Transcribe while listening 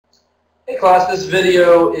Hey class, this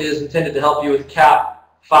video is intended to help you with CAP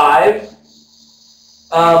 5.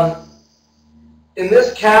 In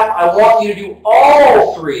this CAP, I want you to do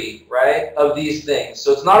all three, right, of these things.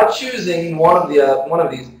 So it's not choosing one of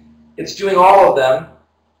these, it's doing all of them.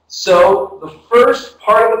 So the first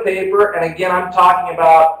part of the paper, and again I'm talking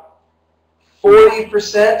about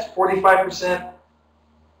 40%, 45%,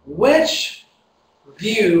 which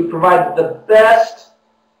view provides the best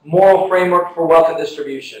moral framework for wealth and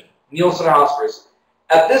distribution? Nielsen or Hospers.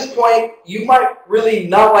 At this point, you might really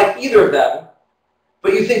not like either of them,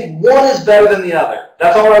 but you think one is better than the other.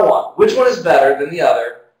 That's all I want. Which one is better than the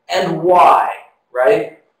other, and why,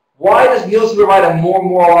 right? Why does Nielsen provide a more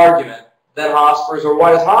moral argument than Hospers, or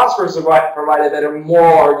why does Hospers provide a better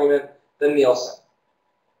moral argument than Nielsen?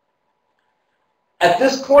 At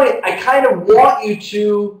this point, I kind of want you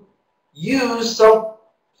to use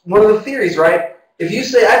one of the theories, right? If you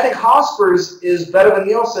say, I think Hospers is better than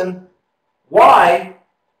Nielsen, why?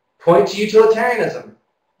 Point to utilitarianism.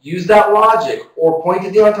 Use that logic. Or point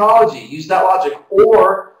to deontology. Use that logic.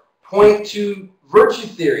 Or point to virtue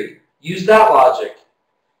theory. Use that logic.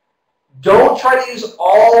 Don't try to use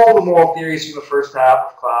all the moral theories from the first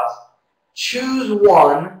half of class. Choose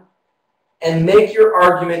one and make your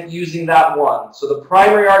argument using that one. So the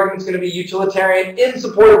primary argument is going to be utilitarian in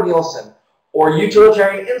support of Nielsen, or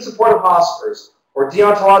utilitarian in support of Hospers, or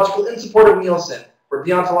deontological in support of Nielsen, or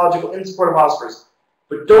deontological in support of Hospers.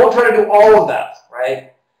 But don't try to do all of that,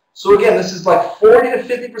 right? So again, this is like 40 to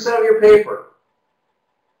 50% of your paper.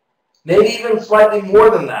 Maybe even slightly more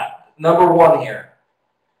than that. Number one here.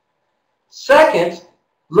 Second,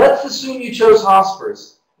 let's assume you chose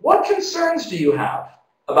Hospers. What concerns do you have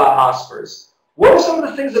about Hospers? What are some of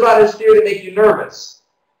the things about his theory that make you nervous?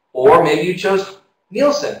 Or maybe you chose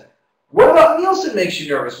Nielsen. What about Nielsen makes you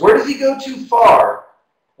nervous? Where does he go too far?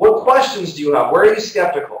 What questions do you have? Where are you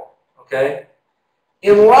skeptical? Okay?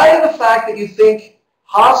 In light of the fact that you think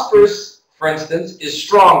Hospers, for instance, is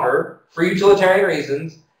stronger for utilitarian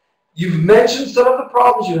reasons, you've mentioned some of the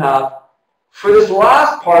problems you have. For this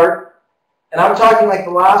last part, and I'm talking like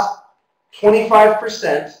the last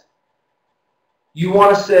 25%, you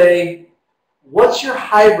want to say, what's your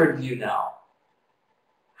hybrid view now?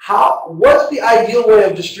 What's the ideal way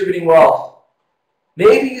of distributing wealth?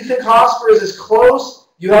 Maybe you think Hospers is close.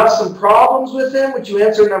 You have some problems with him, which you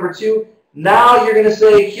answer number two. Now you're going to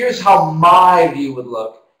say, here's how my view would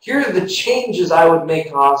look. Here are the changes I would make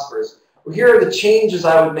to Hospers. Or here are the changes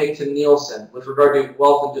I would make to Nielsen with regard to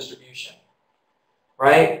wealth and distribution.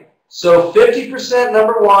 Right? So 50%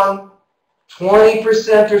 number one,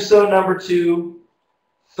 20% or so number two,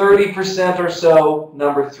 30% or so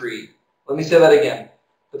number three. Let me say that again.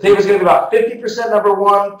 The paper is going to be about 50% number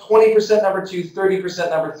one, 20% number two, 30%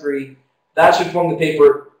 number three. That should form the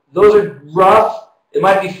paper. Those are rough. It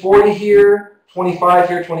might be 40 here, 25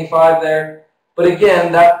 here, 25 there. But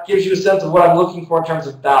again, that gives you a sense of what I'm looking for in terms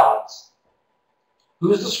of balance.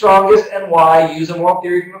 Who's the strongest and why? Use a moral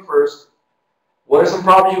theory from the first. What are some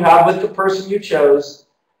problems you have with the person you chose?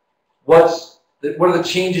 What are the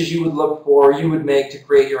changes you would look for, you would make to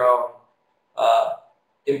create your own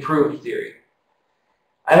improved theory?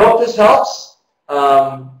 I hope this helps.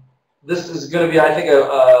 This is going to be, I think,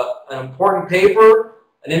 an important paper,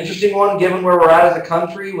 an interesting one given where we're at as a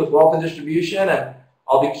country with wealth and distribution, and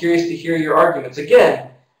I'll be curious to hear your arguments.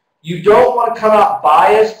 Again, you don't want to come out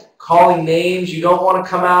biased, calling names. You don't want to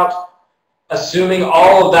come out assuming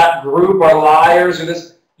all of that group are liars or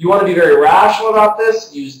this. You want to be very rational about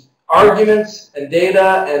this. Use arguments and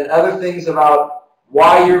data and other things about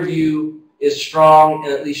why your view is strong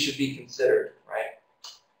and at least should be considered.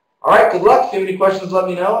 All right, good luck. If you have any questions, let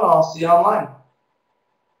me know, and I'll see you online.